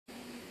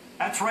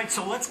That's right,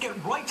 so let's get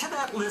right to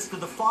that list of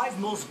the 5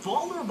 most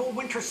vulnerable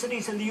winter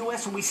cities in the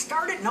U.S., and we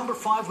start at number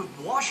 5 with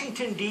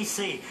Washington,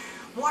 D.C.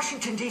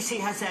 Washington, D.C.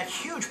 has that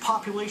huge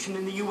population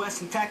in the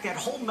U.S. In fact, that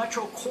whole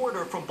metro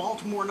corridor from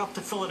Baltimore and up to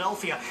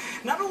Philadelphia.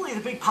 Not only the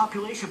big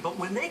population, but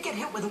when they get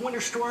hit with a winter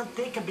storm,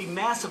 they can be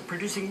massive,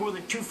 producing more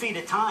than 2 feet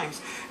at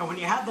times. And when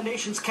you have the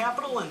nation's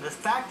capital and the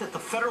fact that the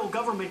federal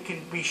government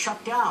can be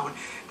shut down,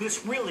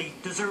 this really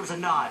deserves a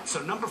nod.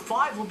 So number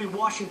 5 will be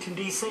Washington,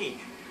 D.C.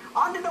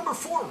 On to number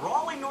 4,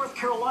 Raleigh, North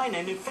Carolina,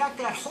 and in fact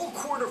that whole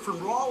corridor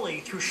from Raleigh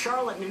through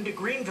Charlotte and into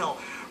Greenville.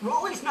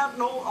 Raleigh's not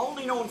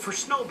only known for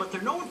snow, but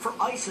they're known for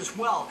ice as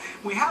well.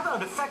 We have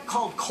an effect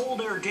called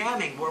cold air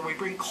damming, where we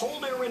bring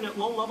cold air in at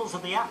low levels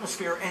of the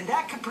atmosphere, and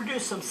that can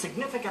produce some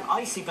significant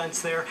ice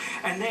events there,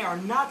 and they are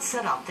not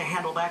set up to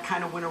handle that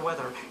kind of winter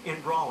weather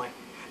in Raleigh.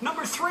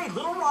 Number 3,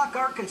 Little Rock,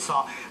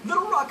 Arkansas.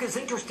 Little Rock is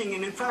interesting,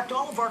 and in fact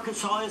all of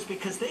Arkansas is,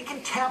 because they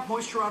can tap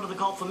moisture out of the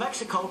Gulf of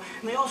Mexico,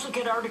 and they also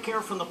get Arctic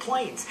air from the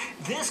plains.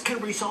 This can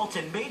result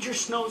in major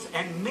snows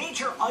and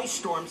major ice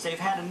storms. They've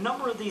had a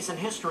number of these in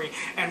history,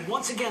 and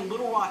once again,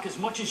 Little Rock, as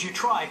much as you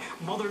try,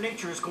 Mother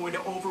Nature is going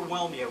to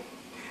overwhelm you.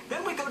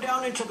 Then we go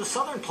down into the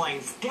southern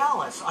plains.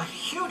 Dallas, a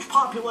huge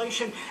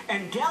population,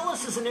 and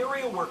Dallas is an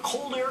area where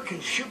cold air can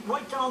shoot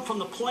right down from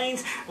the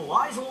plains,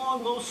 lies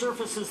along low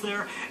surfaces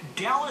there.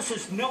 Dallas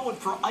is known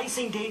for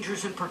icing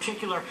dangers in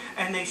particular,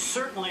 and they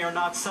certainly are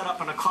not set up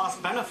in a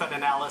cost-benefit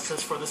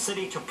analysis for the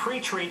city to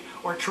pre-treat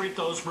or treat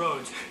those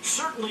roads.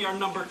 Certainly are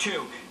number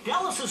 2.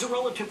 Dallas is a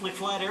relatively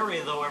flat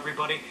area, though,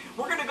 everybody.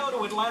 We're going to go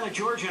to Atlanta,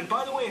 Georgia, and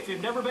by the way, if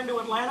you've never been to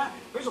Atlanta,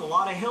 there's a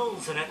lot of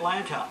hills in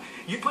Atlanta.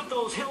 You put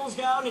those hills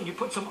down and you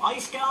put some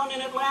ice down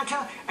in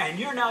Atlanta, and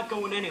you're not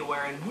going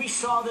anywhere. And we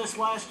saw this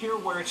last year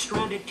where it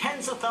stranded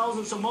tens of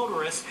thousands of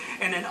motorists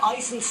in an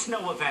ice and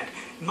snow event.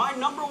 My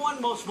number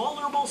 1 most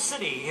vulnerable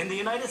city in the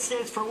United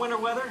States for winter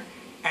weather,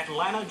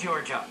 Atlanta,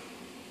 Georgia.